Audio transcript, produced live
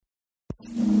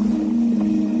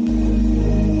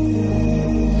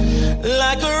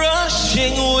like a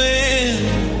rushing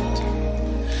wind,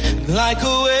 like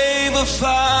a wave of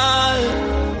fire,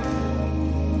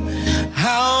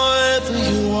 however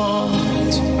you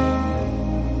want,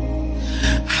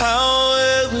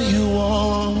 however you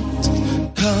want,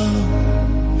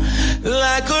 come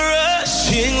like a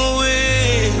rushing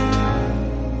wind,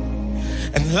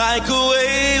 and like a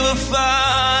wave of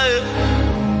fire,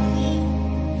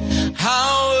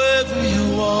 however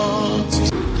you want.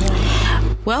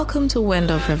 Welcome to Wind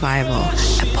of Revival,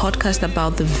 a podcast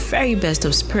about the very best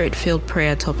of spirit-filled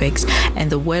prayer topics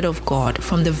and the Word of God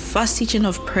from the vast teaching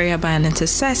of prayer by an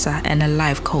intercessor and a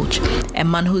life coach, a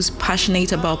man who's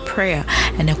passionate about prayer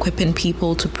and equipping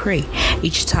people to pray.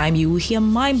 Each time you will hear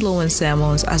mind-blowing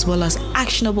sermons as well as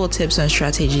actionable tips and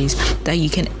strategies that you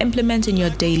can implement in your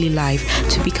daily life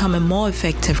to become a more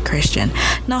effective Christian.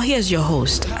 Now here's your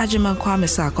host, Ajiman Kwame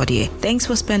Sarkodie. Thanks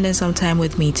for spending some time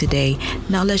with me today.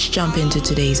 Now let's jump into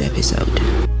today's episode.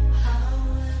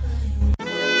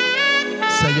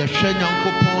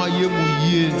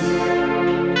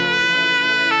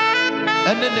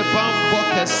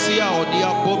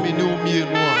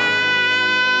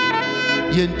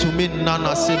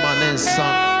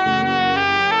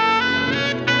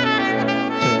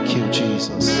 Thank you,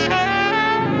 Jesus.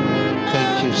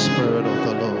 Thank you, Spirit of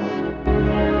the Lord.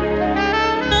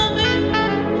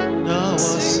 Now I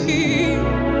see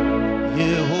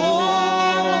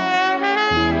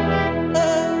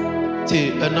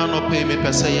and none pay me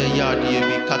per se yadi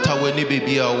me kataweni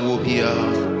baby here.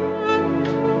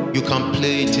 You can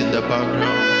play it in the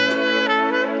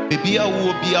background. Baby a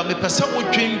me person wo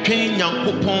twentwen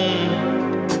nyankopon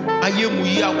ayemu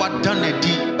yi a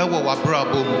wadanadi ewo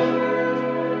wabrabo.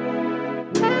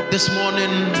 This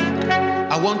morning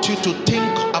I want you to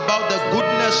think about the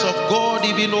goodness of God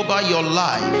even over your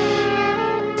life.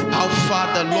 How far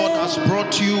the Lord has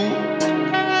brought you,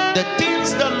 the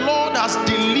things the Lord has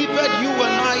delivered you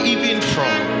and I even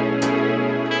from.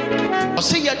 I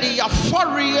say ya de ya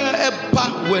foria eba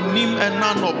wenim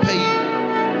enanope.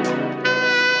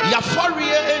 Ya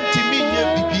foria entimi nye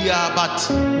bibia, but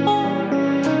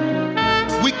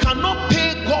we cannot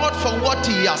pay God for what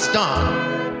He has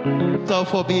done. So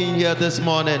for being here this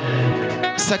morning,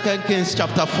 2 Kings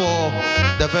chapter 4,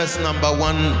 the verse number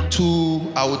 1,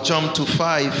 2, I will jump to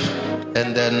 5,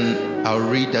 and then I'll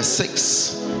read the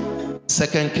 6.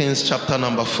 2 Kings chapter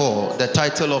number 4. The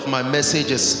title of my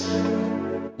message is,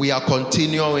 we are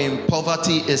continuing,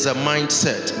 Poverty is a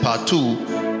Mindset, part 2,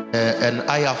 and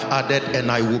I have added, and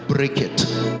I will break it.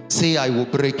 Say, I will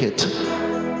break it.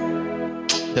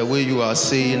 The way you are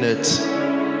saying it.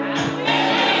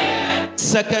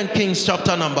 2 Kings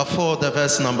chapter number 4, the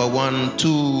verse number 1,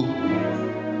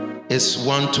 2 is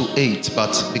 1 to 8,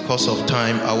 but because of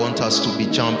time, I want us to be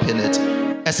jumping it.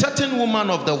 A certain woman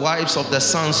of the wives of the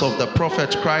sons of the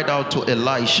prophet cried out to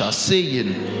Elisha,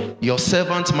 saying, your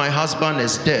servant, my husband,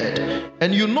 is dead,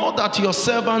 and you know that your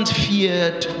servant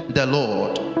feared the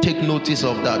Lord. Take notice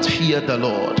of that, fear the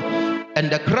Lord.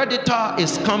 And the creditor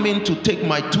is coming to take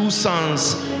my 2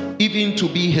 sons, even to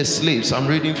be his slaves. I'm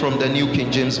reading from the New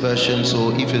King James Version,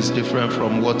 so if it's different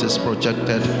from what is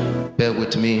projected, bear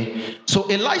with me. So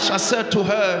Elisha said to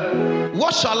her,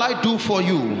 what shall I do for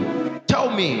you? Tell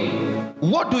me,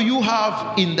 what do you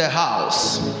have in the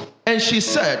house? And she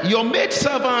said, your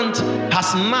maidservant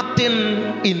has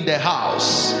nothing in the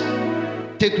house.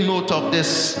 Take note of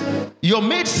this. Your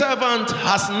maidservant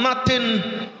has nothing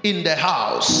in the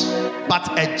house but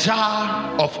a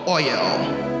jar of oil.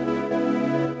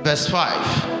 Verse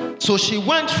 5. So she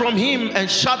went from him and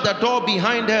shut the door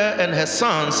behind her and her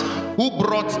sons, who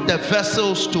brought the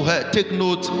vessels to her. Take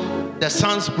note, the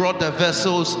sons brought the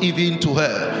vessels even to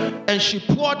her, and she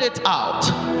poured it out.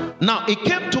 Now it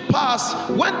came to pass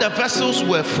when the vessels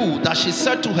were full that she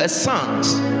said to her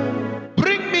sons,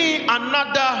 bring me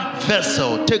another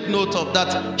vessel. Take note of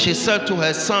that. She said to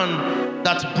her son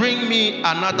that bring me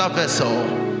another vessel.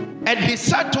 And he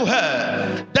said to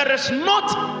her, there is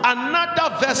not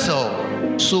another vessel.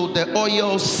 So the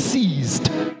oil ceased.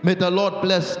 May the Lord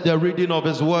bless the reading of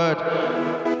his word.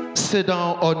 Sit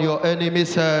down on your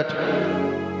enemy's head,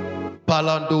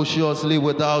 palandociously,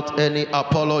 without any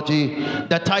apology.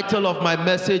 The title of my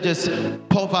message is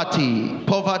Poverty.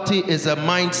 Poverty is a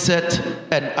mindset,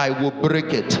 and I will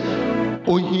break it.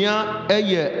 Ohia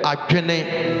eye adwene,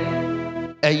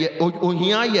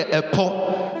 ohia ye epo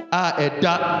a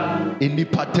eda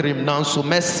enipatrim nanso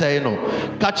mesai no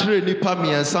kachire nipa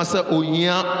miensa se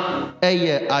ohia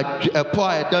eye epo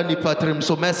a eda enipatrim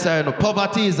so mesai no.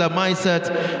 Poverty is a mindset,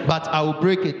 but I will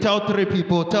break it. Tell three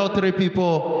people.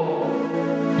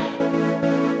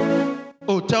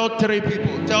 Oh, tell 3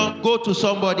 people. Go to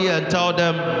somebody and tell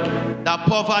them that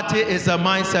poverty is a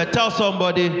mindset. Tell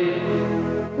somebody.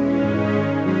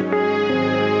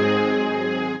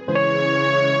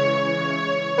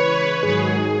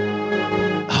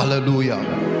 Hallelujah.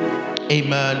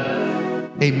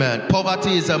 Amen. Amen.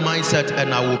 Poverty is a mindset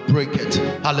and I will break it.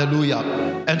 Hallelujah.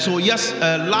 And so, yes,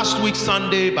 last week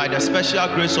Sunday, by the special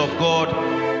grace of God,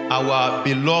 our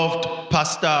beloved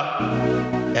pastor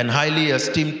and highly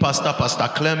esteemed Pastor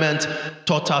Clement,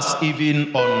 taught us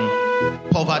even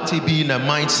on poverty being a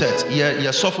mindset.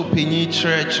 Yeah, suffer penny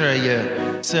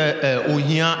say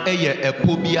ohia eye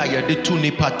ekobia ye de tu ni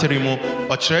patrimo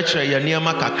or church ye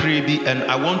niema kakribi. And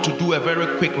I want to do a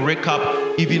very quick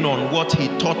recap even on what he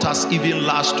taught us even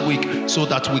last week, so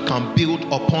that we can build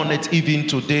upon it even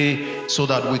today, so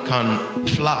that we can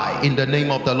fly in the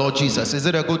name of the Lord Jesus. Is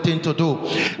it a good thing to do?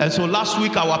 And so last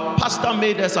week our pastor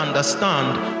made us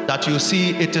understand that, you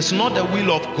see, it is not the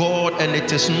will of God and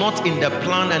it is not in the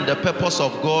plan and the purpose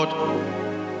of God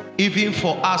even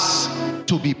for us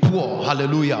to be poor.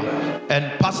 Hallelujah.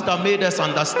 And pastor made us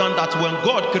understand that when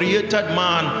God created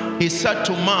man, he said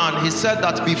to man, he said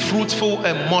that be fruitful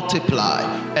and multiply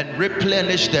and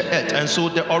replenish the earth. And so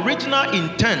the original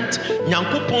intent,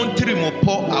 Nyankopon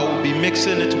Tirimopo, I will be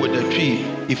mixing it with the tree.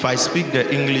 If I speak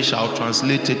the English, I'll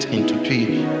translate it into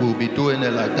tree. We'll be doing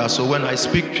it like that. So when I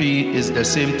speak tree, it's the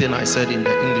same thing I said in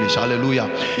the English. Hallelujah.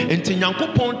 Inti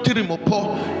Nyankopon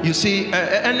Tirimopo, you see,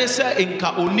 and say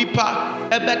inka onipa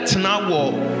ebetna wo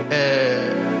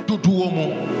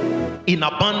duduomo in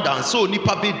abundance, so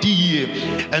nipa be die.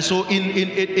 And so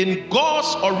in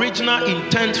God's original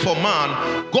intent for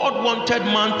man, God wanted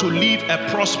man to live a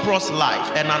prosperous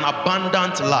life and an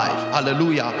abundant life.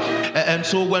 Hallelujah. And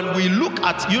so when we look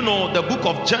at, the book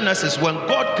of Genesis, when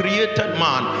God created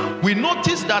man, we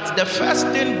notice that the first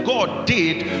thing God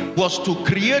did was to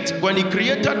create. When he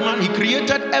created man, he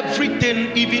created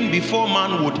everything even before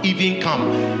man would even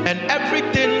come. And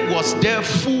everything was there: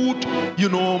 food,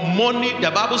 money.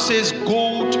 The Bible says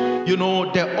gold,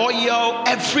 the oil,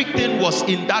 everything was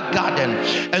in that garden.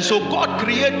 And so God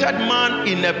created man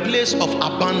in a place of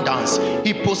abundance.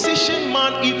 He positioned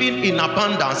man even in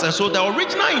abundance. And so the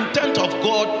original intent of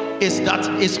God is that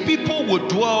his people would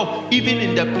dwell even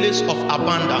in the place of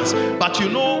abundance. But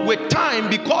with time,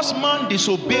 because man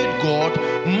disobeyed God,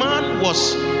 man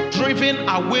was driven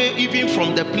away even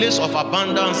from the place of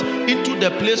abundance into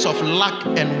the place of lack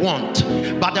and want.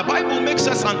 But the Bible makes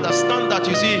us understand that,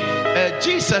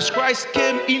 Jesus Christ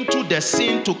came into the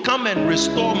scene to come and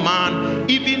restore man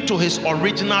even to his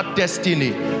original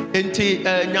destiny. Can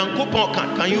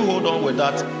you hold on with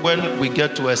that? When we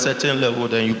get to a certain level,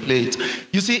 then you play it.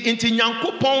 You see, inti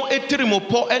Nyankopon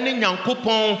etirimopo ene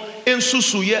Nyankopon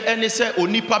ensusuye ene se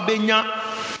onipa benya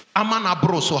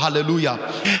amanabroso. Hallelujah.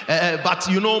 But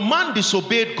man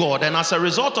disobeyed God, and as a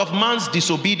result of man's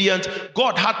disobedience,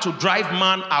 God had to drive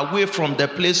man away from the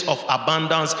place of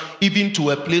abundance even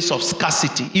to a place of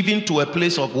scarcity, even to a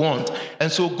place of want.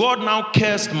 And so God now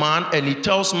cursed man, and he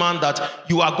tells man that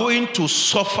you are going to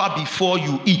suffer before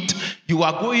you eat. You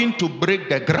are going to break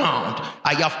the ground.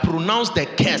 I have pronounced the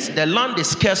curse. The land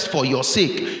is cursed for your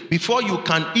sake. Before you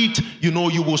can eat, you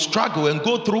will struggle and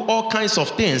go through all kinds of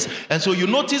things. And so you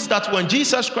notice that when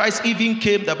Jesus Christ even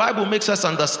came, the Bible makes us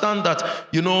understand that,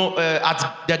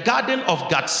 at the Garden of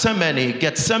Gethsemane,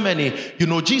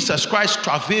 Jesus Christ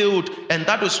traveled, and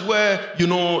that is where,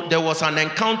 there was an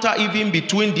encounter even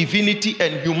between divinity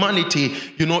and humanity.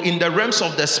 In the realms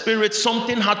of the spirit,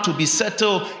 something had to be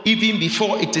settled even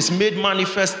before it is made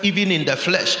manifest even in the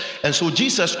flesh. And so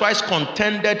Jesus Christ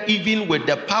contended even with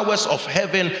the powers of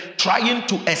heaven, trying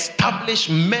to establish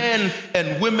men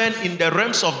and women in the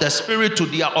realms of the spirit to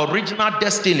their original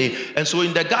destiny. And so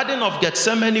in the Garden of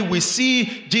Gethsemane, we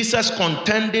see Jesus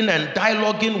contending and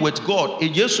dialoguing with God.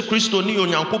 Jesus Christ ni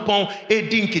onyankopon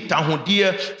edi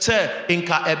nkitahodie se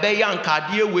nka ebeya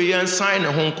nka de we ensign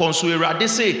ho nkonso Awurade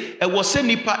se e wo se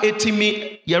nipa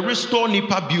etimi ye restore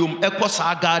nipa biom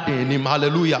ekosa garden nim.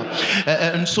 Hallelujah.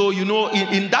 And so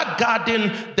in that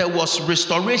garden there was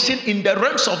restoration in the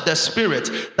realms of the spirit.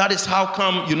 That is how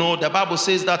come the Bible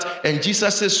says that, and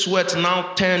Jesus' sweat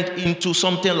now turned into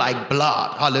something like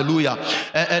blood. Hallelujah.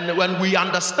 And when we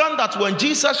understand that when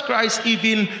Jesus Christ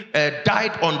even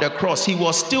died on the cross, he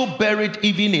was still buried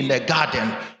even in the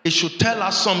garden. it should tell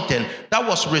us something. That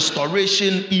was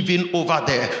restoration even over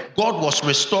there. God was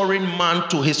restoring man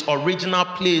to his original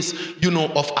place,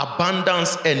 of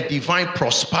abundance and divine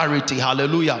prosperity.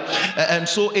 Hallelujah. And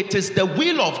so it is the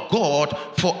will of God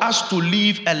for us to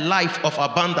live a life of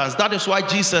abundance. That is why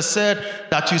Jesus said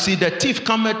that, the thief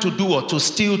cometh to do or to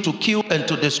steal, to kill, and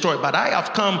to destroy. But I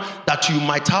have come that you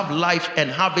might have life and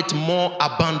have it more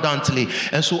abundantly.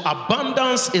 And so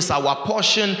abundance is our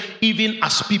portion even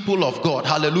as people of God.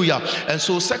 Hallelujah. And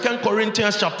so 2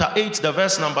 Corinthians chapter 8, the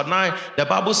verse number 9, the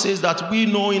Bible says that we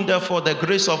knowing therefore the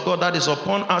grace of God that is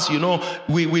upon us, we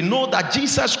know that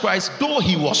Jesus Christ, though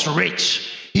he was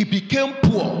rich, he became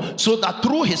poor so that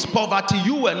through his poverty,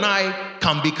 you and I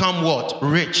can become what?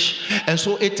 Rich. And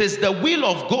so it is the will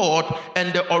of God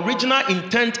and the original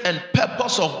intent and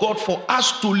purpose of God for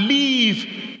us to live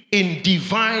in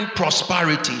divine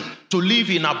prosperity, to live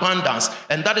in abundance.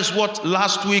 And that is what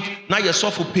last week, now you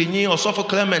suffer Penny or suffer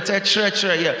Clement, now,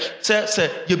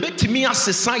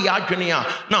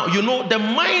 the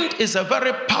mind is a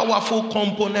very powerful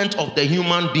component of the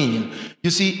human being. You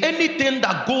see, anything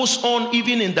that goes on,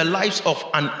 even in the lives of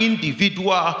an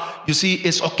individual,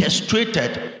 is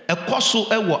orchestrated.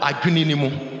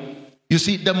 You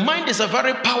see, the mind is a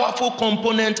very powerful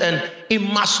component and it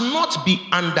must not be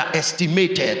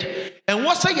underestimated. And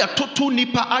what's a totu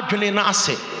nipa adwene na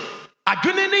ase?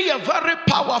 Adwene is very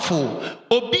powerful.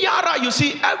 Obiara,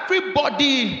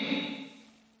 everybody,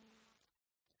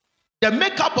 the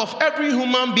makeup of every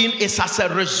human being is as a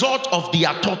result of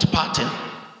their thought pattern.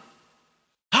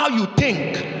 How you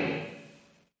think,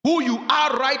 who you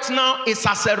are right now is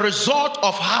as a result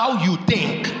of how you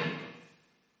think.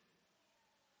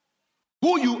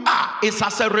 Who you are is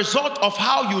as a result of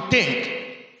how you think.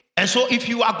 And so if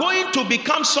you are going to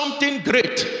become something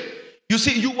great,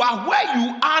 you are where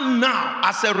you are now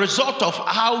as a result of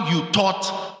how you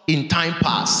thought in time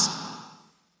past.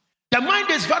 The mind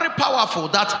is very powerful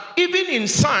that even in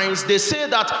science, they say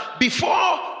that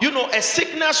before, a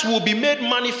sickness will be made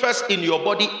manifest in your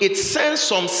body, it sends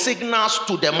some signals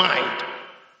to the mind.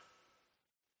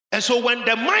 And so when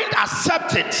the mind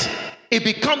accepts it, it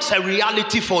becomes a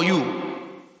reality for you.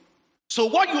 So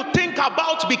what you think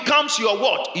about becomes your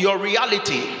what? Your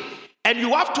reality. And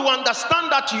you have to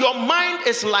understand that your mind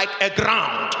is like a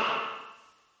ground.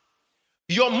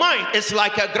 Your mind is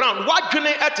like a ground. What you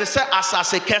need to say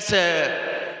asase kese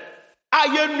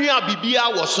ayenua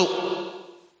bibia woso.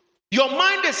 Your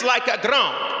mind is like a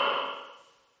ground.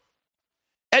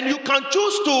 And you can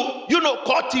choose to,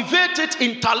 cultivate it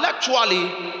intellectually,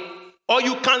 or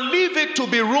you can leave it to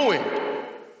be ruined.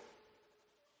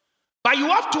 But you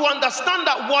have to understand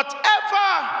that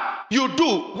whatever you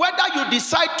do, whether you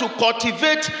decide to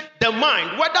cultivate the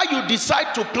mind, whether you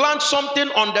decide to plant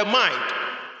something on the mind,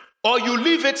 or you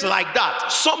leave it like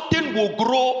that, something will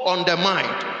grow on the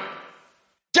mind.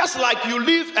 Just like you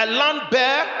leave a land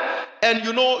bare and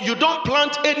you don't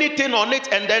plant anything on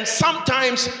it, and then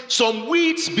sometimes some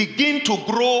weeds begin to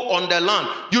grow on the land.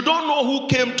 You don't know who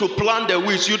came to plant the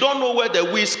weeds. You don't know where the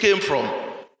weeds came from.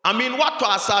 I mean, what to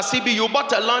Asasibi, you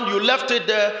bought a land, you left it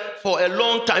there for a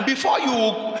long time.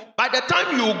 By the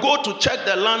time you go to check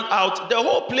the land out, the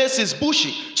whole place is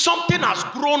bushy. Something has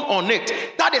grown on it.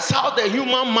 That is how the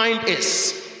human mind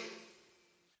is.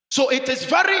 So it is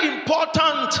very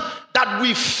important that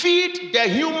we feed the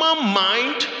human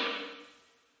mind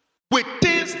with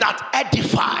things that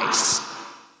edifies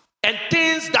and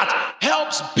things that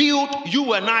helps build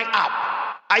you and I up.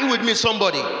 Are you with me,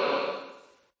 somebody?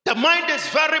 The mind is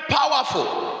very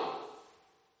powerful.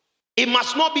 It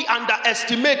must not be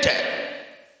underestimated.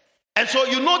 And so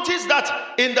you notice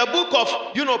that in the book of,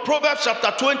 Proverbs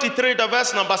chapter 23, the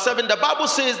verse number 7, the Bible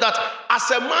says that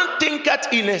as a man thinketh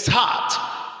in his heart,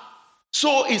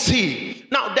 so is he.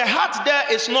 Now, the heart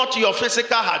there is not your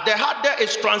physical heart. The heart there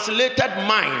is translated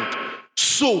mind,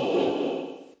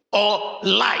 soul, or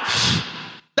life.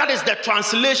 That is the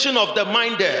translation of the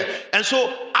mind there. And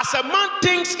so, as a man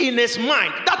thinks in his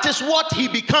mind, that is what he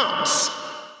becomes.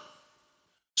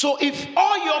 So if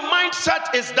all your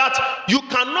mindset is that you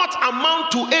cannot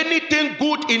amount to anything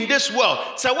good in this world,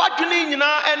 so what you need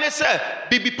now and say,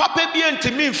 Bibi Papa be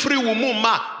enti me free woman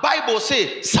ma Bible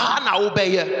say sa na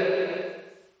obeye.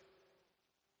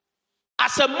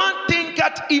 As a man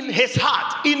thinketh in his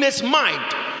heart, in his mind,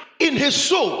 in his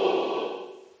soul.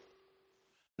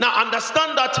 Now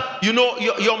understand that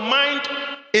your mind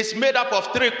is made up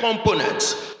of three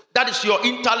components. That is your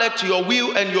intellect, your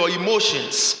will, and your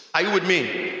emotions. Are you with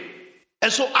me?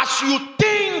 And so as you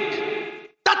think,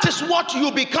 that is what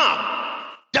you become.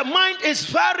 The mind is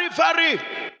very, very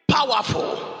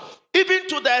powerful. Even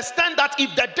to the extent that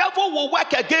if the devil will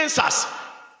work against us,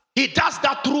 He does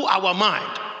that through our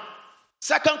mind.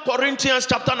 2 Corinthians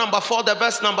chapter number 4, the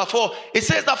verse number 4, it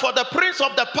says that for the prince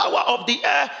of the power of the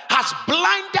air has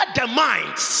blinded the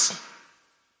minds.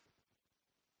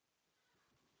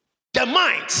 The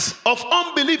minds of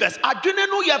unbelievers.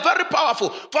 Adrenenu, you're very powerful.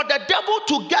 For the devil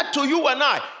to get to you and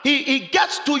I, he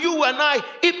gets to you and I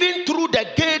even through the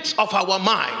gates of our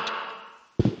mind.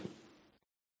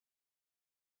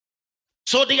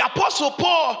 So the Apostle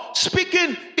Paul,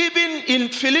 speaking even in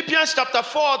Philippians chapter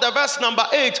 4, the verse number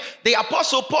 8, the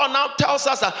Apostle Paul now tells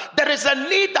us that there is a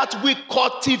need that we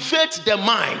cultivate the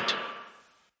mind.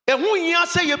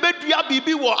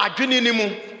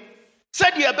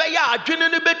 Said ye be ya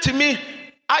adwene ne betimi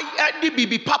ayadi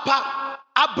bibi papa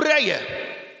abreye.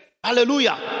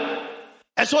 Hallelujah.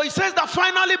 And so he says that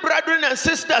finally, brethren and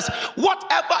sisters,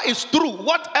 whatever is true,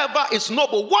 whatever is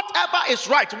noble, whatever is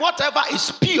right, whatever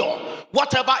is pure,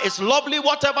 whatever is lovely,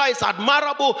 whatever is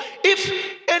admirable, if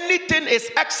anything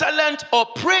is excellent or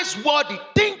praiseworthy,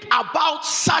 think about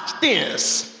such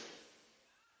things.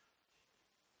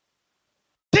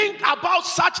 Think about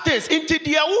such things. Into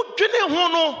the udwene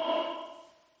hono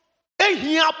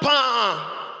ehia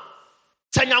pa.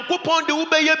 Sanyankopon de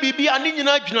ubeye bibia ni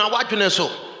nyina dwuna wadwene so.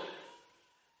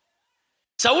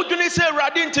 We look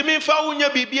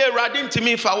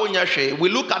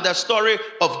at the story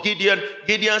of Gideon.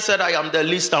 Gideon said, I am the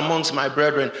least amongst my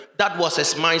brethren. That was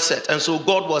his mindset. And so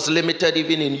God was limited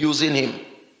even in using him.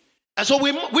 And so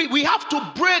we have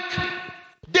to break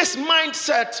this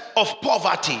mindset of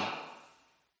poverty.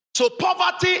 So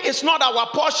poverty is not our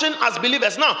portion as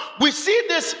believers. Now, we see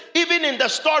this even in the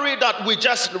story that we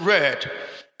just read.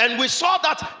 And we saw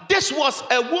that this was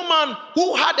a woman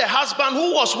who had a husband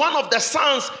who was one of the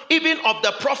sons even of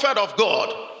the prophet of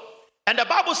God. And the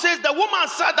Bible says the woman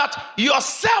said that your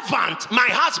servant, my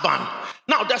husband.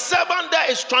 Now the servant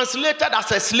there is translated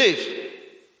as a slave.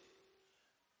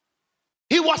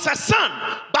 He was a son,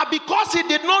 but because he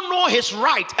did not know his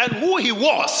right and who he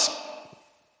was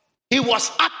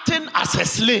acting as a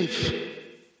slave.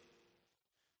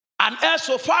 And as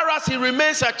so far as he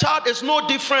remains a child, is no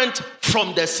different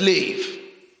from the slave.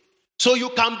 So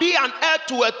you can be an heir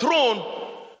to a throne,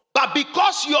 but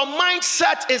because your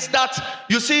mindset is that,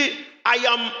 you see, I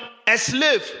am a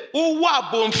slave.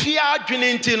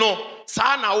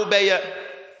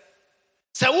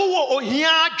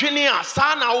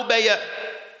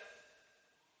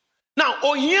 Now,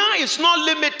 ohia is not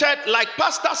limited, like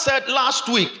Pastor said last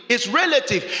week, it's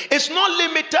relative. It's not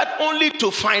limited only to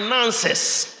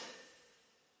finances.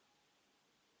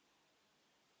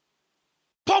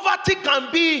 Poverty can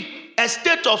be a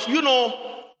state of,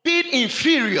 being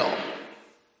inferior.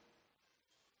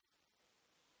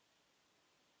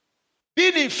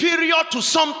 Being inferior to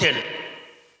something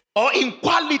or in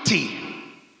quality.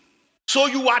 So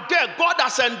you are there. God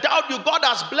has endowed you. God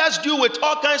has blessed you with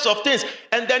all kinds of things.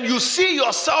 And then you see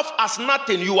yourself as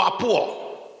nothing. You are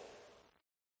poor.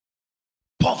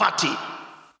 Poverty.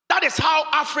 That is how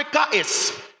Africa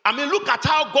is. I mean, look at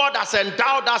how God has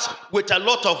endowed us with a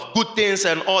lot of good things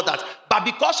and all that. But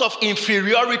because of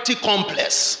inferiority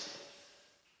complex,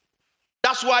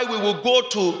 that's why we will go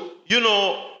to,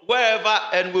 wherever,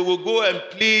 and we will go and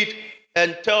plead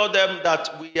and tell them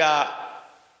that we are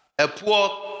a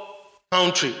poor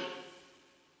country,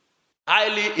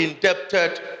 highly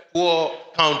indebted, poor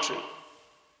country.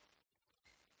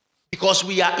 Because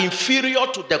we are inferior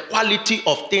to the quality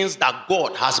of things that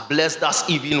God has blessed us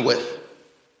even with.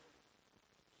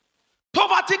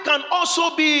 Poverty can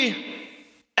also be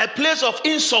a place of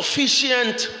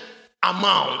insufficient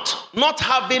amount, not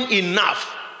having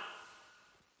enough,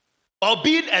 or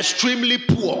being extremely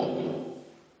poor.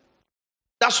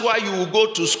 That's why you will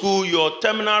go to school, your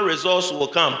terminal results will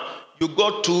come. You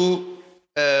got to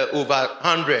over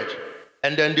 100,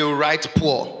 and then they will write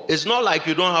poor. It's not like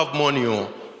you don't have money.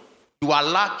 You are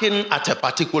lacking at a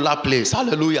particular place.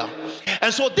 Hallelujah.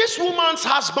 And so this woman's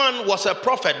husband was a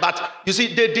prophet, but you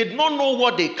see, they did not know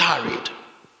what they carried.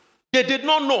 They did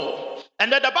not know.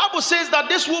 And then the Bible says that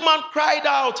this woman cried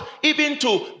out even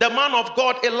to the man of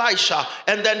God, Elisha.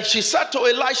 And then she said to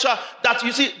Elisha that,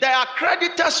 you see, there are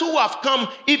creditors who have come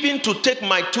even to take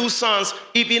my two sons,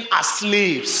 even as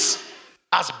slaves,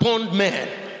 as bondmen.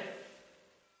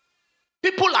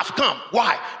 People have come.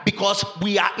 Why? Because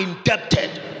we are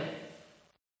indebted.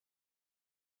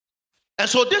 And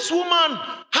so this woman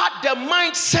had the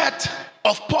mindset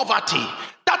of poverty.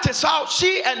 That is how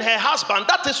she and her husband,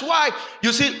 that is why,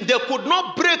 you see, they could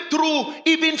not break through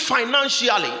even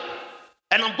financially.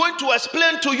 And I'm going to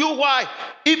explain to you why,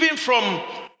 even from,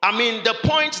 the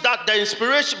points that by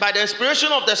the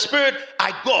inspiration of the Spirit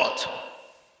I got,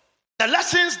 The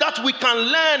lessons that we can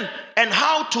learn and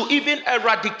how to even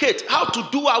eradicate, how to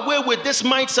do away with this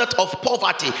mindset of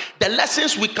poverty. The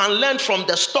lessons we can learn from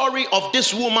the story of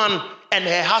this woman and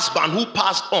her husband who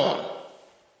passed on.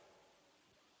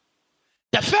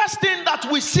 The first thing that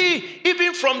we see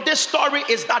even from this story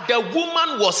is that the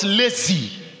woman was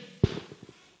lazy.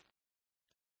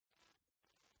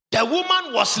 The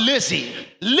woman was lazy.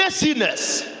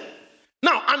 Laziness.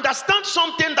 Now, understand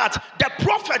something, that the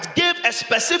prophet gave a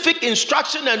specific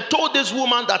instruction and told this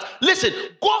woman that, listen,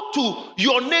 go to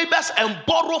your neighbors and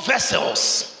borrow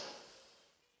vessels.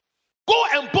 Go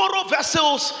and borrow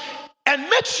vessels and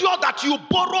make sure that you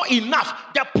borrow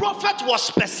enough. The prophet was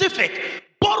specific.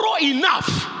 Borrow enough.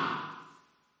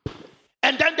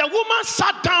 And then the woman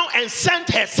sat down and sent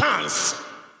her sons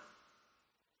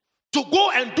to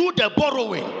go and do the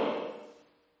borrowing.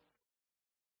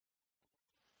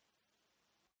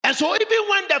 And so even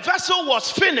when the vessel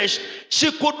was finished,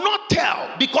 she could not tell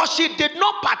because she did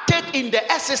not partake in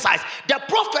the exercise. The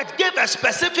prophet gave a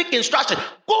specific instruction: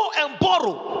 go and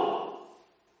borrow.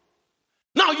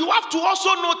 Now you have to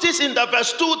also notice in the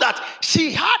verse 2 that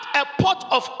she had a pot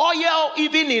of oil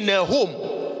even in her home.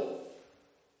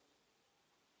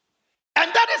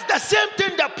 And that is the same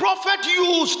thing the prophet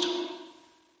used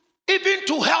even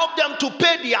to help them to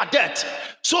pay their debt.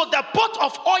 So the pot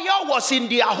of oil was in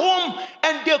their home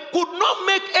and they could not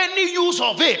make any use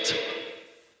of it.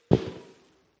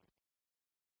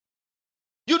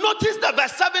 You notice the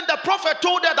verse 7, the prophet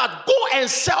told her that go and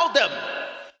sell them.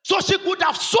 So she could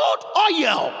have sold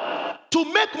oil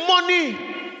to make money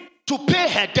to pay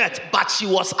her debt, but she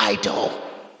was idle.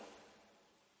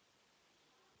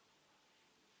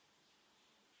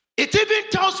 It even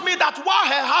tells me that while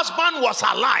her husband was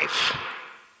alive,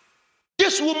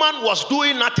 this woman was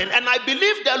doing nothing. And I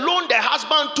believe the loan the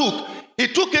husband took, he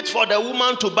took it for the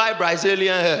woman to buy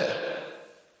Brazilian hair.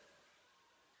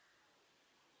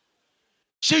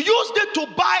 She used it to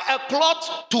buy a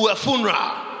cloth to a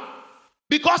funeral.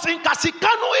 Because in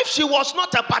Kasikano, if she was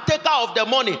not a partaker of the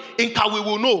money, in we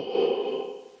will know.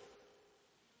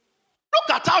 Look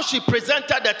at how she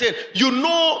presented the thing. You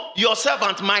know your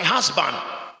servant, my husband,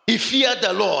 he feared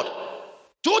the Lord.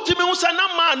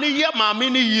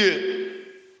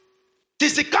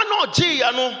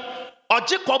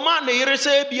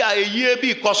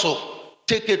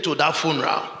 Take it to that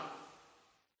funeral.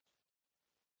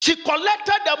 She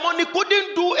collected the money,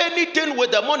 couldn't do anything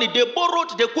with the money. They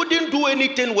borrowed, they couldn't do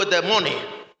anything with the money.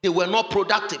 They were not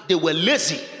productive, they were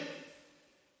lazy.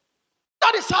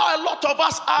 That is how a lot of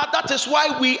us are. That is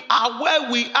why we are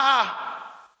where we are.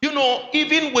 You know,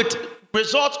 even with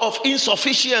results of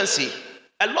insufficiency,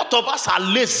 a lot of us are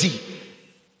lazy.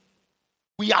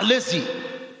 We are lazy.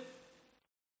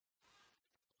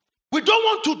 We don't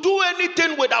want to do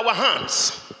anything with our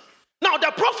hands. Now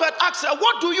the prophet asked her,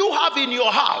 what do you have in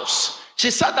your house?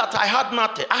 She said that I had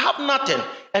nothing. I have nothing.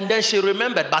 And then she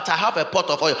remembered, but I have a pot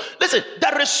of oil. Listen,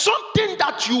 there is something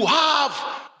that you have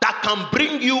that can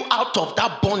bring you out of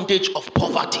that bondage of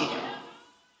poverty.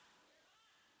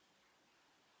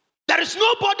 There is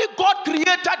nobody God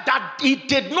created that he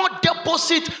did not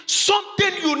deposit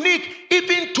something unique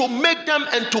even to make them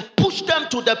and to push them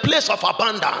to the place of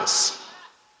abundance.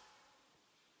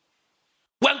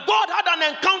 When God had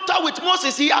an encounter with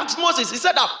Moses, he asked Moses, he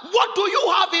said, what do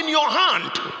you have in your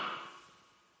hand?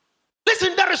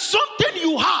 Listen, there is something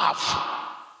you have.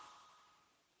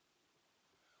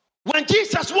 When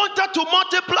Jesus wanted to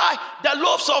multiply the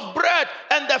loaves of bread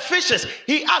and the fishes,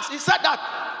 he asked, he said that,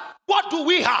 what do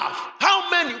we have? How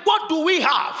many? What do we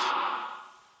have?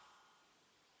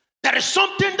 There is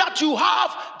something that you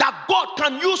have that God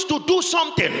can use to do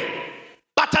something.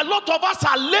 But a lot of us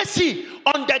are lazy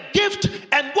on the gift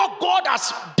and what God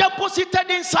has deposited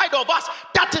inside of us.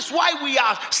 That is why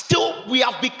we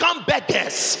have become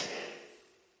beggars.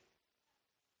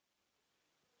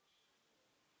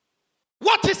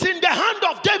 What is in the hand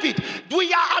of David?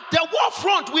 We are at the war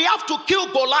front. We have to kill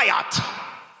Goliath.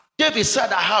 David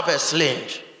said, I have a sling.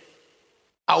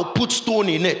 I'll put stone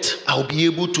in it. I'll be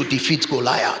able to defeat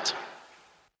Goliath.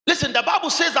 Listen, the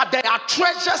Bible says that there are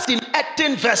treasures in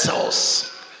earthen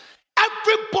vessels.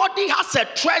 Everybody has a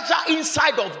treasure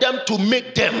inside of them to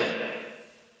make them.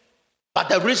 But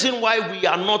the reason why we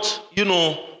are not,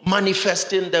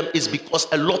 manifesting them is because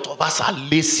a lot of us are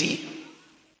lazy.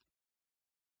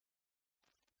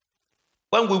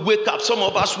 When we wake up, some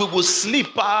of us, we will sleep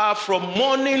from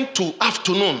morning to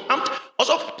afternoon.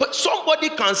 Also, somebody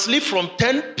can sleep from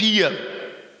 10 p.m.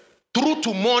 through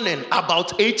to morning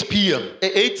about 8 p.m.,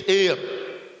 8 a.m.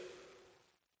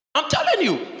 I'm telling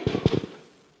you.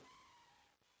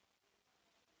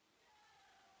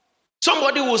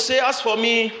 Somebody will say, as for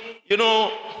me,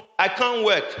 I can't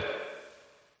work.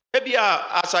 Maybe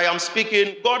as I am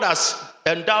speaking, God has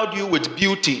endowed you with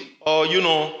beauty or,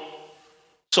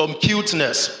 some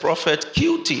cuteness. Prophet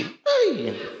cutie.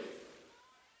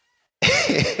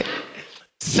 Hey.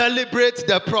 Celebrate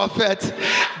the prophet,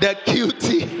 the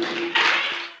cutie.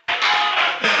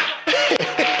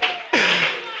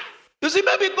 You see,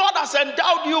 maybe God has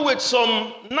endowed you with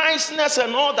some niceness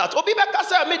and all that.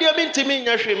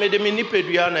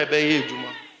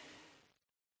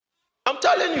 I'm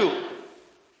telling you,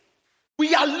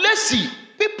 we are lazy.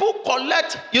 People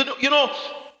collect,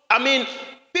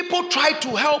 people try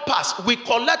to help us. We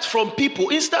collect from people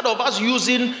instead of us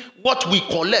using what we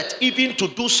collect even to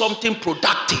do something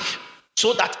productive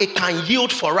so that it can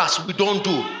yield for us. We don't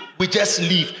do. We just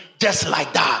leave just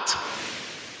like that.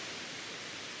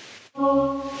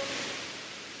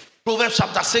 Proverbs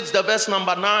chapter 6, the verse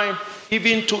number 9,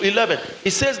 even to 11.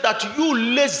 It says that you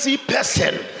lazy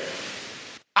person,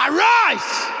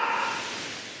 arise.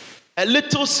 A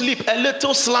little sleep, a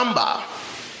little slumber,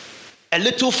 a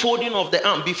little folding of the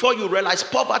arm before you realize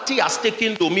poverty has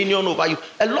taken dominion over you.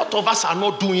 A lot of us are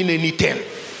not doing anything.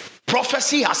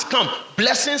 Prophecy has come.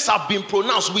 Blessings have been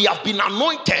pronounced. We have been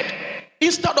anointed.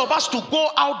 Instead of us to go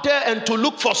out there and to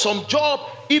look for some job,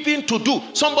 even to do.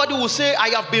 Somebody will say, I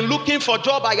have been looking for a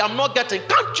job, I am not getting.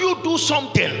 Can't you do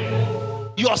something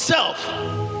yourself?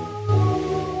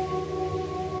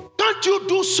 Can't you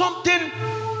do something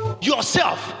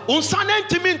yourself? Are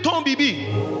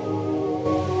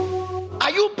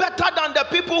you better than the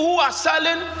people who are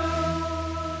selling?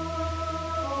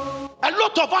 A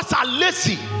lot of us are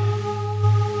lazy.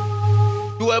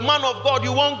 You are a man of God,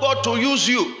 you want God to use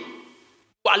you.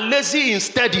 You are lazy in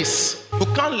studies. You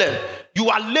can't learn. You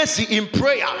are lazy in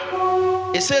prayer.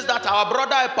 It says that our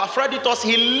brother Epaphroditus,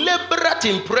 he labored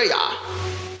in prayer.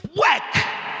 Work.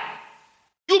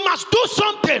 You must do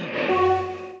something.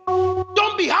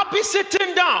 Don't be happy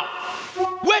sitting down,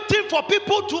 waiting for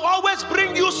people to always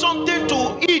bring you something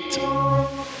to eat.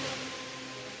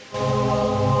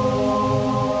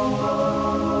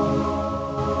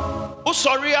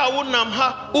 Sorry, I wouldn't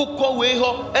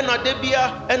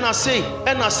and I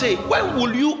say, when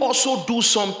will you also do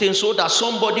something so that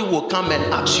somebody will come and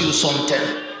ask you something?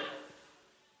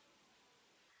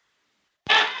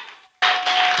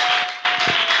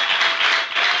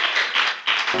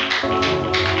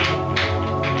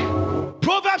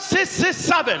 Proverbs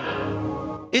 6:7.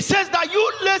 It says that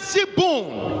you lazy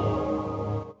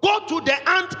bone, go to the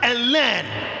ant and learn.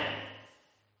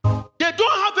 They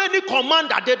don't have any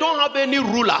commander, they don't have any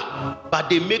ruler, but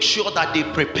they make sure that they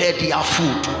prepare their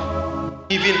food.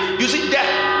 Even you see the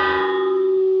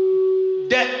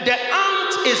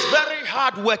ant is very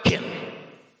hard working.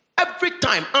 Every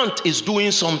time ant is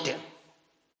doing something.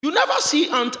 You never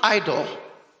see ant idle.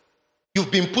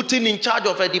 You've been put in charge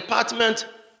of a department,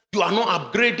 you are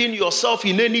not upgrading yourself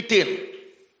in anything.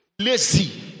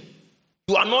 Lazy.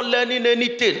 You are not learning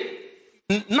anything.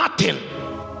 Nothing.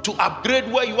 To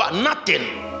upgrade where you are, nothing.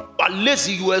 You are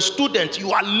lazy. You are a student.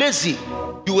 You are lazy.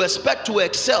 You expect to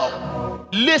excel.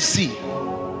 Lazy.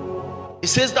 It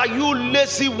says that you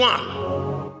lazy one,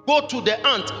 go to the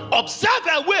ant, observe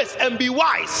her ways and be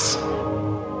wise.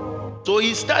 So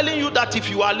he's telling you that if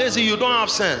you are lazy, you don't have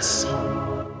sense.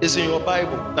 It's in your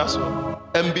Bible. That's all.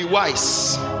 And be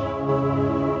wise.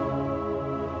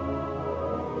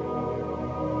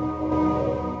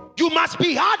 You must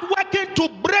be hardworking to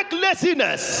break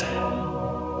laziness.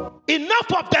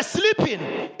 Enough of the sleeping.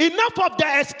 Enough of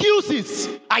the excuses.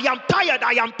 I am tired.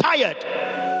 I am tired.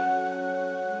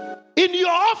 In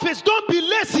your office, don't be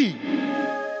lazy.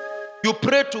 You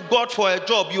pray to God for a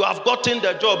job. You have gotten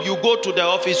the job. You go to the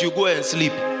office. You go and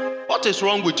sleep. What is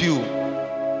wrong with you?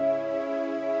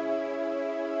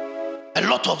 A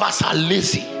lot of us are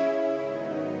lazy.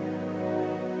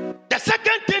 The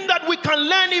second thing that we can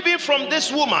learn even from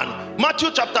this woman, Matthew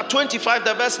chapter 25,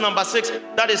 the verse number 6,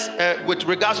 that is with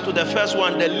regards to the first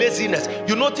one, the laziness.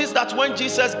 You notice that when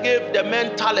Jesus gave the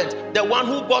man talent, the one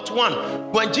who got one,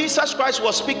 when Jesus Christ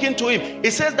was speaking to him,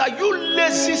 he says that you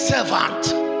lazy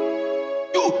servant,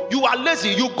 you are lazy,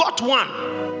 you got one.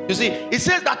 You see, he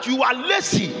says that you are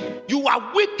lazy, you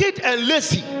are wicked and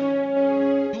lazy.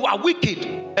 You are wicked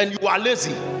and you are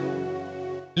lazy.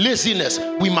 Laziness,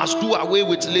 we must do away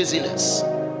with laziness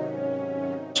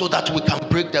so that we can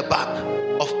break the back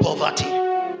of poverty.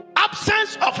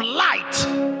 Absence of light.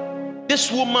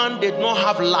 This woman did not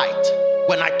have light.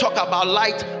 When I talk about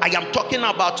light, I am talking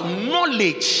about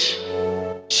knowledge.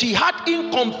 She had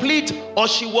incomplete, or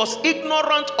she was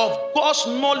ignorant of God's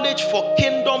knowledge for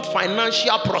kingdom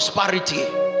financial prosperity.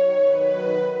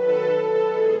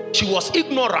 She was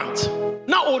ignorant.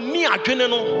 Now,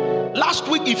 last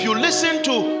week, if you listen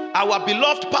to our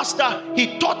beloved pastor,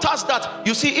 he taught us that,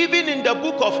 you see, even in the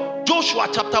book of Joshua,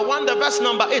 chapter 1, the verse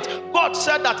number 8, God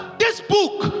said that this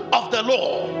book of the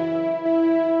law,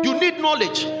 you need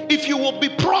knowledge. If you will be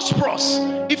prosperous,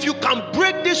 if you can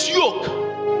break this yoke,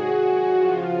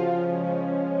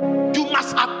 you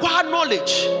must acquire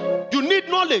knowledge. You need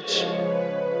knowledge.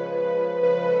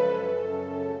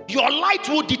 Your light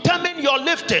will determine your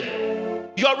lifting.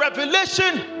 Your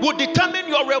revelation will determine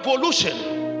your revolution.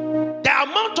 The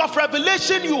amount of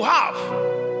revelation you have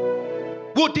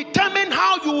will determine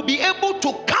how you will be able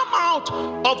to come out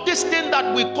of this thing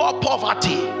that we call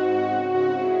poverty.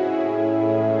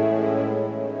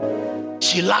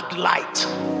 She lacked light.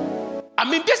 I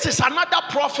mean, this is another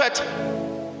prophet,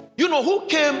 who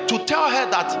came to tell her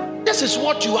that this is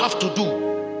what you have to do.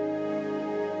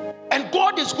 And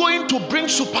God is going to bring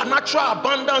supernatural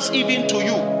abundance even to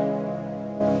you.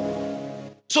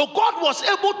 So God was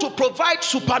able to provide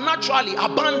supernaturally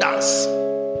abundance.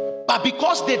 But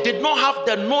because they did not have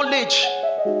the knowledge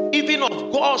even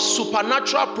of God's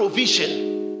supernatural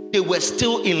provision, they were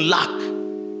still in lack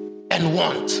and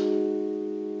want.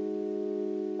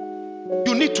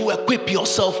 You need to equip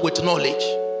yourself with knowledge.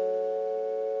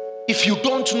 If you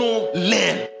don't know,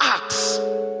 learn, ask.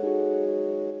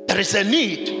 There is a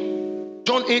need.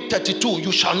 John 8:32,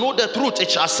 you shall know the truth,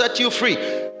 it shall set you free.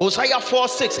 Hosea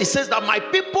 4:6, it says that my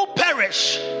people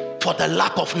perish for the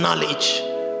lack of knowledge.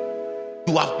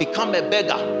 You have become a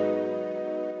beggar.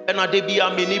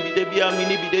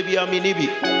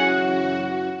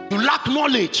 You lack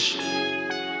knowledge.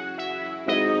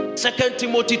 2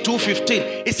 Timothy 2:15,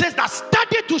 it says that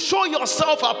study to show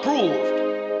yourself approved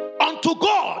unto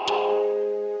God,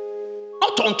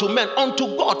 not unto men, unto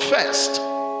God first.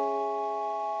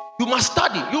 You must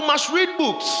study. You must read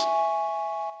books.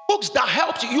 Books that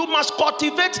help you. You must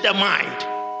cultivate the mind.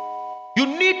 You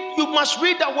must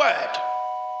read the word.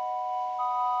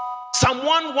 Psalm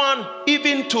 1:1,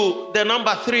 even to the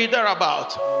number 3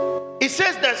 thereabout. It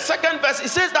says the second verse, it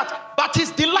says that, but his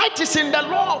delight is in the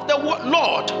law of the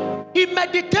Lord. He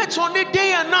meditates on it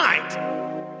day and night.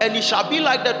 And he shall be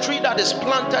like the tree that is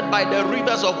planted by the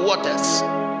rivers of waters.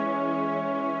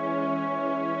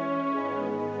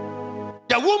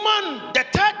 The woman, the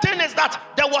third thing is that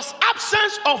there was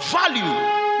absence of value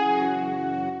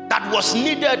that was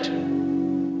needed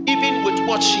even with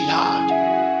what she had.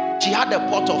 She had a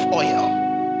pot of oil.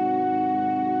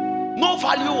 No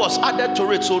value was added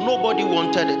to it, so nobody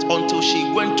wanted it until she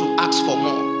went to ask for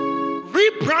more.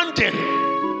 Rebranding,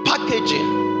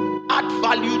 packaging, add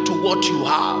value to what you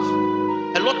have.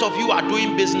 A lot of you are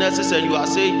doing businesses and you are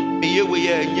saying, you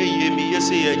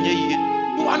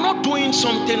are not doing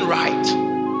something right.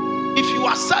 If you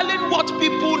are selling what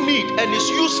people need and is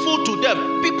useful to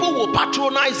them, people will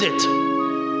patronize it.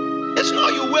 It's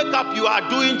not you wake up, you are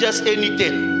doing just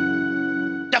anything.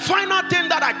 The final thing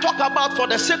that I talk about for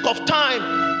the sake of time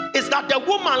is that the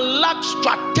woman lacked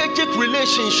strategic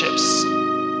relationships.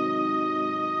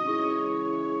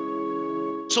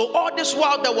 So all this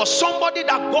while there was somebody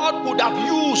that God could have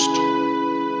used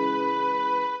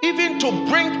even to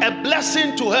bring a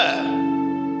blessing to her.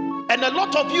 And a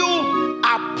lot of you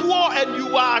are poor and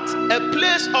you are at a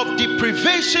place of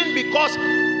deprivation because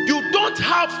you don't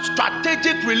have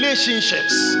strategic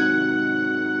relationships.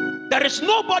 There is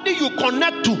nobody you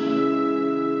connect to.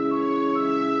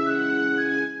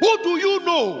 Who do you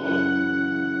know?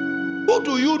 Who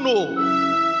do you know?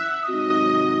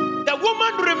 The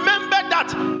woman remembered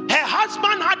that her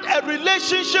husband had a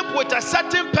relationship with a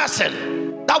certain person.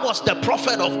 That was the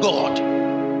prophet of God,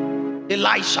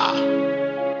 Elisha.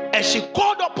 And she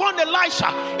called upon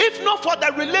Elisha. If not for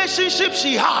the relationship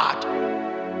she had,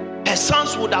 her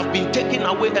sons would have been taken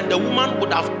away and the woman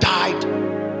would have died,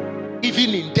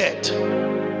 even in death.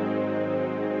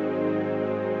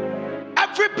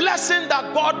 Every blessing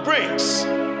that God brings,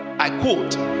 I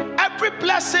quote, every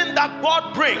blessing that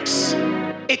God brings,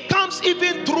 it comes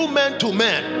even through men to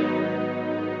men.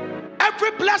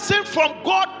 Every blessing from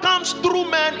God comes through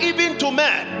men, even to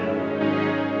men.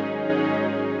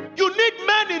 You need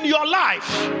men in your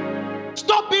life.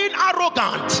 Stop being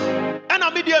arrogant. And I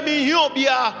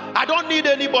don't need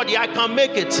anybody, I can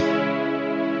make it.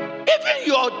 Even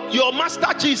your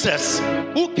master Jesus,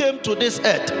 who came to this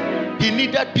earth, he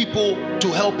needed people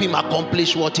to help him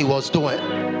accomplish what he was doing.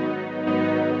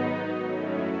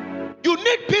 You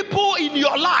need people in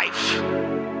your life.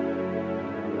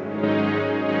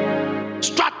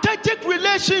 Strategic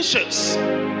relationships.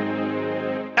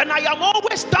 And I am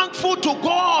always thankful to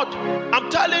God. I'm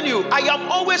telling you, I am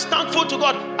always thankful to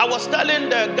God. I was telling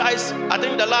the guys, I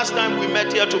think the last time we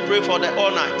met here to pray for the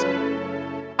all night,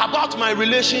 about my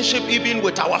relationship even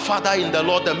with our father in the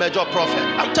Lord, the major prophet.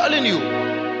 I'm telling you,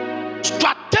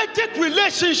 strategic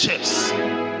relationships,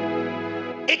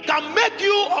 it can make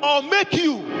you or make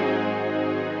you.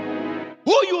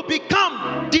 Who you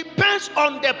become depends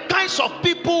on the kinds of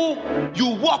people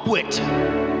you work with.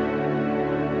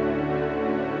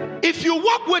 If you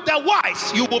work with the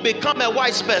wise, you will become a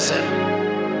wise person.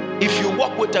 If you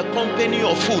work with a company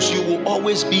of fools, you will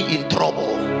always be in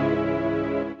trouble.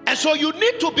 And so you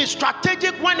need to be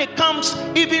strategic when it comes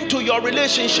even to your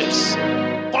relationships.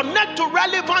 Connect to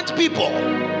relevant people.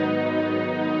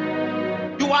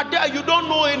 You are there, you don't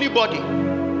know anybody.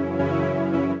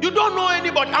 You don't know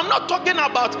anybody. I'm not talking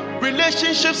about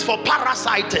relationships for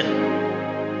parasiting.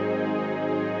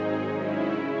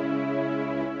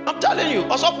 I'm telling you,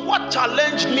 also what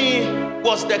challenged me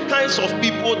was the kinds of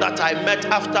people that I met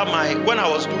when I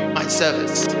was doing my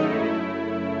service.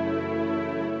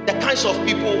 The kinds of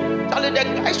people, the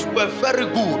guys were very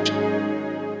good.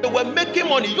 They were making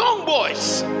money, young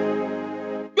boys.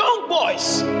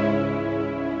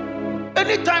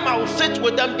 Anytime I would sit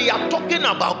with them, they are talking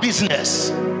about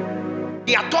business.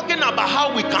 They are talking about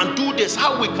how we can do this,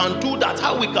 how we can do that,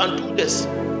 how we can do this.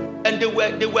 And they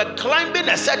were climbing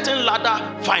a certain ladder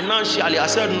financially. I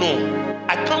said, no,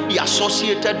 I can't be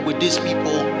associated with these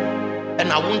people,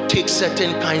 and I won't take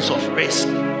certain kinds of risk.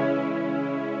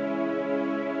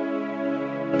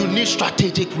 You need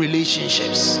strategic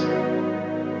relationships.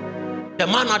 The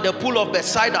man at the pool of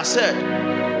Bethsaida said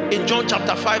in John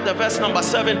chapter 5, the verse number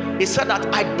 7, he said that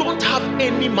I don't have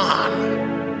any man.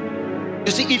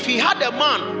 You see, if he had a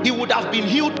man, he would have been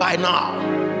healed by now.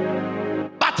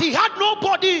 But he had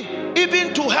nobody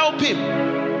even to help him.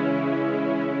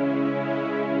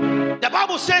 The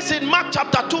Bible says in Mark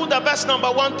chapter 2, the verse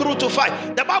number 1 through to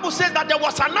 5, the Bible says that there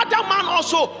was another man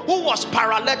also who was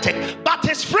paralytic, but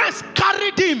his friends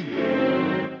carried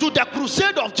him to the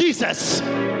crusade of Jesus.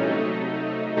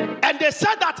 And they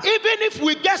said that even if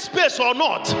we get space or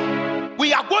not,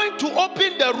 we are going to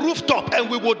open the rooftop and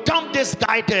we will dump this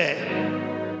guy there.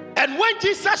 And when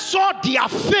Jesus saw their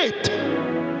faith,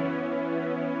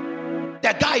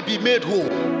 the guy be made whole.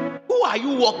 Who are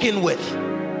you working with?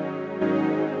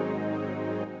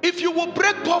 If you will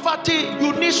break poverty,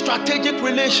 you need strategic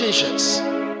relationships.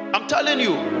 I'm telling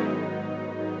you.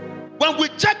 When we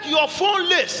check your phone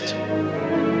list,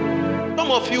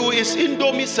 some of you is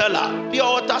Indomie seller, pure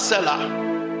water seller.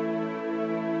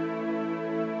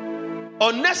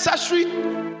 Unnecessary.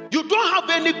 You don't have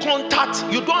any contact.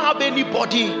 You don't have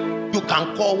anybody you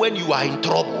can call when you are in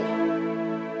trouble.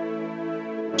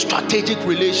 Strategic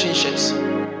relationships.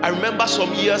 I remember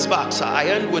some years back, so I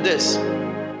end with this.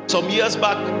 Some years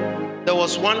back, there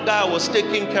was one guy I was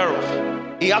taking care of.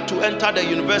 He had to enter the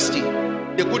university.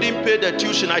 They couldn't pay the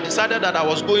tuition. I decided that I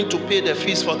was going to pay the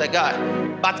fees for the guy.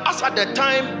 But as at the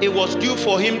time it was due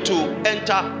for him to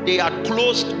enter, they had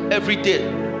closed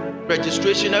everything.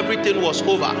 Registration, everything was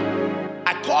over.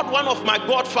 I called one of my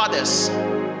godfathers.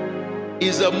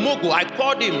 He's a mogul. I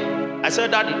called him. I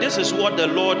said, Daddy, this is what the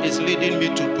Lord is leading me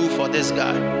to do for this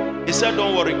guy. He said,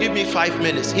 don't worry, give me 5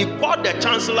 minutes. He called the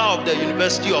chancellor of the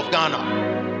University of Ghana.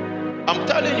 I'm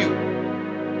telling you,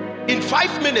 in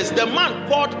 5 minutes, the man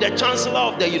called the chancellor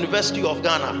of the University of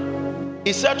Ghana.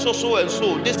 He said, so and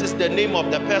so, this is the name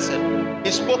of the person.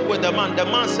 He spoke with the man. The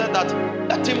man said that,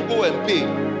 let him go and pay.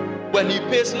 When he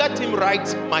pays, let him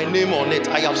write my name on it.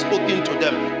 I have spoken to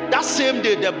them. That same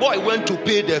day, the boy went to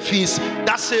pay the fees.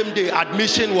 That same day,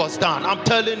 admission was done. I'm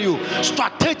telling you,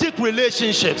 strategic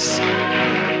relationships.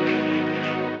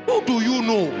 Who do you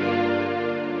know?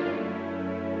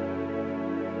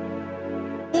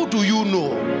 Who do you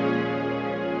know?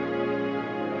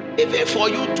 Even for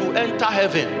you to enter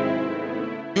heaven,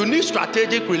 you need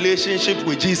strategic relationship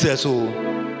with Jesus.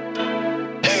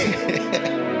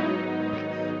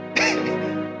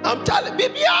 I'm telling you,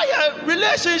 a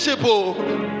relationship.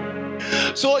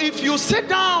 So if you sit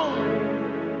down,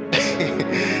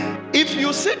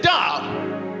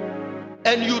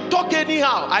 and you talk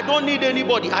anyhow, I don't need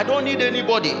anybody.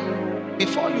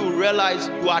 Before you realize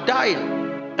you are dying.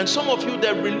 And some of you,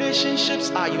 the relationships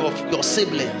are your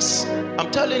siblings. I'm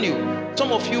telling you,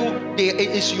 some of you,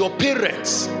 it's your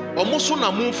parents.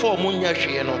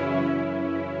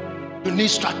 You need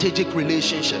strategic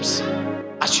relationships.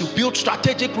 As you build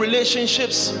strategic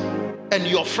relationships, and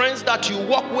your friends that you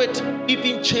work with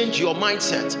even change your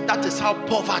mindset, that is how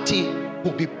poverty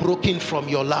will be broken from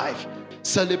your life.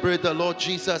 Celebrate the Lord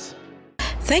Jesus.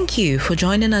 Thank you for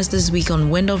joining us this week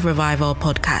on Wind of Revival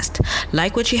podcast.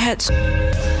 Like what you heard.